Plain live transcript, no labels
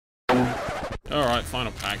Alright,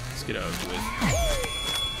 final pack. Let's get it over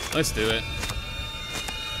with. Let's do it.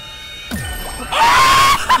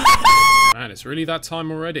 Man, it's really that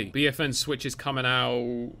time already. BFN Switch is coming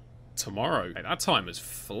out tomorrow. Hey, that time has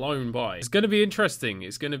flown by. It's gonna be interesting.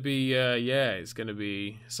 It's gonna be, yeah, it's gonna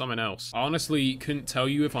be something else. I honestly couldn't tell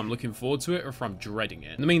you if I'm looking forward to it or if I'm dreading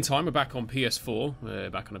it. In the meantime, we're back on PS4. We're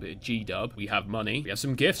back on a bit of G-dub. We have money. We have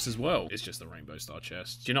some gifts as well. It's just the Rainbow Star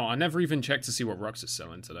chest. Do you know, I never even checked to see what Rux is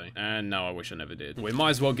selling today. And no, I wish I never did. We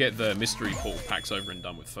might as well get the mystery portal packs over and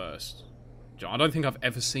done with first. I don't think I've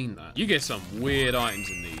ever seen that. You get some weird items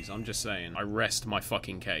in these, I'm just saying. I rest my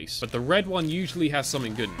fucking case. But the red one usually has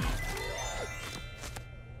something good in it.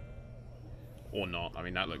 Or not. I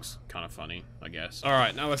mean, that looks kind of funny, I guess. All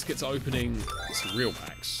right, now let's get to opening some real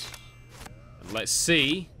packs. And let's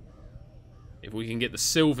see if we can get the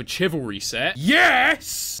silver chivalry set.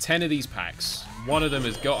 Yes! 10 of these packs. One of them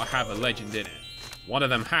has got to have a legend in it. One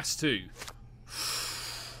of them has to.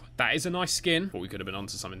 That is a nice skin, but we could have been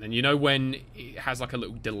onto something. Then you know when it has like a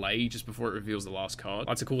little delay just before it reveals the last card?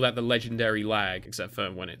 I like to call that the legendary lag, except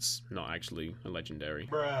for when it's not actually a legendary.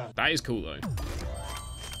 Bruh. That is cool though.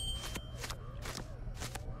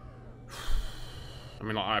 I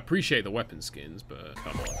mean, like, I appreciate the weapon skins, but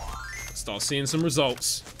come on. Let's start seeing some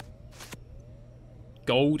results.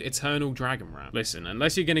 Gold Eternal Dragon Wrap. Listen,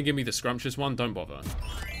 unless you're gonna give me the scrumptious one, don't bother.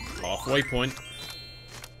 Halfway point.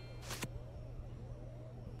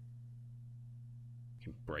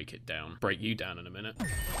 Break it down. Break you down in a minute.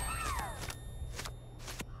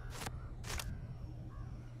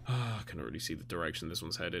 I can already see the direction this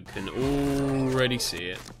one's headed. Can already see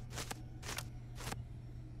it.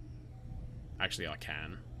 Actually, I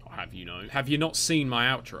can. I'll have you know. Have you not seen my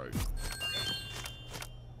outro?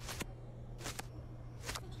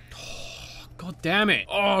 God damn it.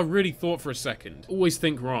 Oh, I really thought for a second. Always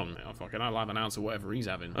think wrong. Oh, fucking, I'll have an ounce of whatever he's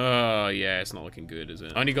having. Oh, yeah, it's not looking good, is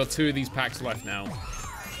it? Only got 2 of these packs left now.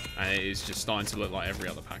 And it is just starting to look like every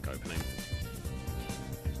other pack opening.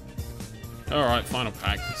 Alright, final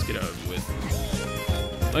pack. Let's get it over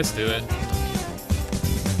with. Let's do it.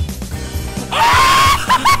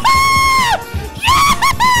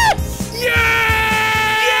 Yes!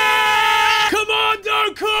 Yeah! Yeah!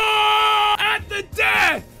 Commando Core! At the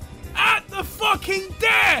death! At the fucking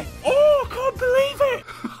death! Oh, I can't believe it!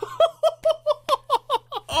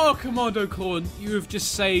 Oh, Commando Corn, you have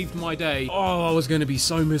just saved my day. Oh, I was going to be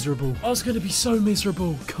so miserable. I was going to be so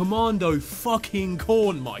miserable. Commando fucking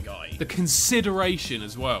Corn, my guy. The consideration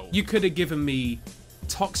as well. You could have given me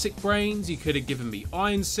Toxic Brains, you could have given me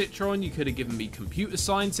Iron Citron, you could have given me Computer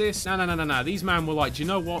Scientist. No. These man were like, do you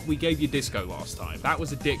know what? We gave you Disco last time. That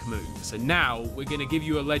was a dick move. So now we're going to give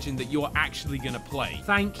you a legend that you're actually going to play.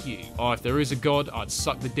 Thank you. Oh, if there is a god, I'd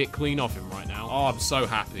suck the dick clean off him right now. Oh, I'm so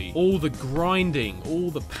happy. All the grinding,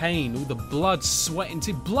 all the pain, all the blood, sweat, and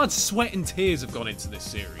tears have gone into this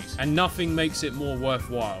series. And nothing makes it more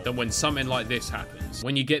worthwhile than when something like this happens.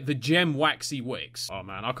 When you get the gem waxy wicks. Oh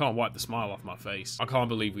man, I can't wipe the smile off my face. I can't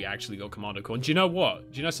believe we actually got Commando Corn. Do you know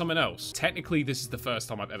what? Do you know something else? Technically, this is the first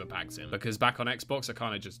time I've ever packed him, because back on Xbox, I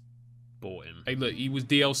kind of just bought him. Hey, look, he was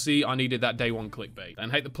DLC. I needed that day one clickbait.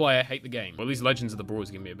 And hate the player, hate the game. Well, these Legends of the Brawlers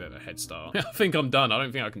give me a bit of a head start. I think I'm done. I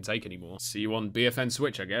don't think I can take anymore. See you on BFN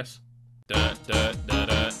Switch, I guess.